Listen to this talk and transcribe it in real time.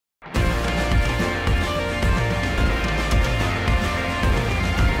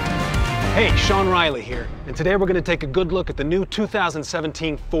Hey, Sean Riley here, and today we're going to take a good look at the new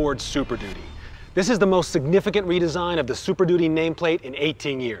 2017 Ford Super Duty. This is the most significant redesign of the Super Duty nameplate in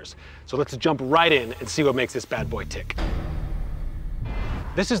 18 years. So let's jump right in and see what makes this bad boy tick.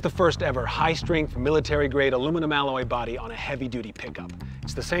 This is the first ever high-strength, military-grade aluminum alloy body on a heavy-duty pickup.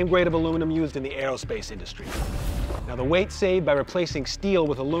 It's the same grade of aluminum used in the aerospace industry. Now, the weight saved by replacing steel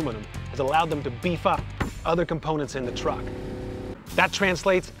with aluminum has allowed them to beef up other components in the truck. That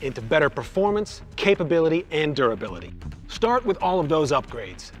translates into better performance, capability, and durability. Start with all of those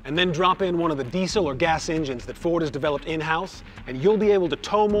upgrades, and then drop in one of the diesel or gas engines that Ford has developed in-house, and you'll be able to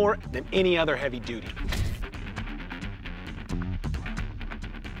tow more than any other heavy duty.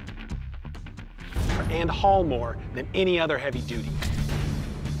 And haul more than any other heavy duty.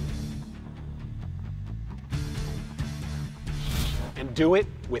 And do it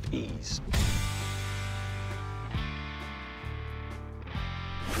with ease.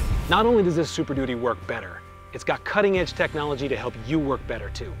 Not only does this Super Duty work better, it's got cutting-edge technology to help you work better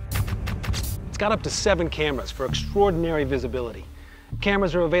too. It's got up to 7 cameras for extraordinary visibility.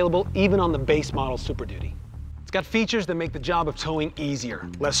 Cameras are available even on the base model Super Duty. It's got features that make the job of towing easier,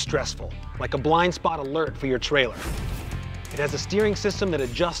 less stressful, like a blind spot alert for your trailer. It has a steering system that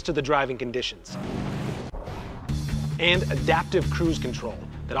adjusts to the driving conditions. And adaptive cruise control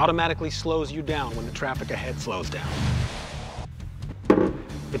that automatically slows you down when the traffic ahead slows down.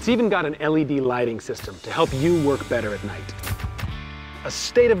 It's even got an LED lighting system to help you work better at night. A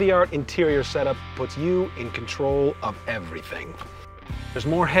state-of-the-art interior setup puts you in control of everything. There's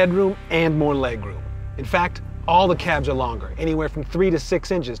more headroom and more legroom. In fact, all the cabs are longer, anywhere from 3 to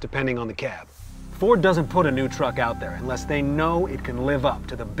 6 inches depending on the cab. Ford doesn't put a new truck out there unless they know it can live up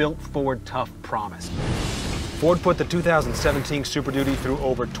to the Built Ford Tough promise. Ford put the 2017 Super Duty through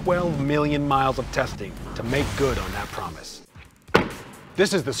over 12 million miles of testing to make good on that promise.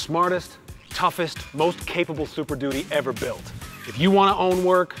 This is the smartest, toughest, most capable Super Duty ever built. If you want to own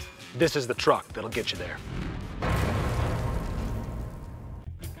work, this is the truck that'll get you there.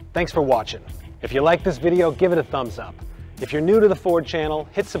 Thanks for watching. If you like this video, give it a thumbs up. If you're new to the Ford channel,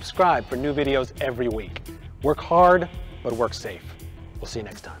 hit subscribe for new videos every week. Work hard, but work safe. We'll see you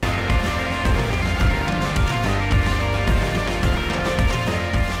next time.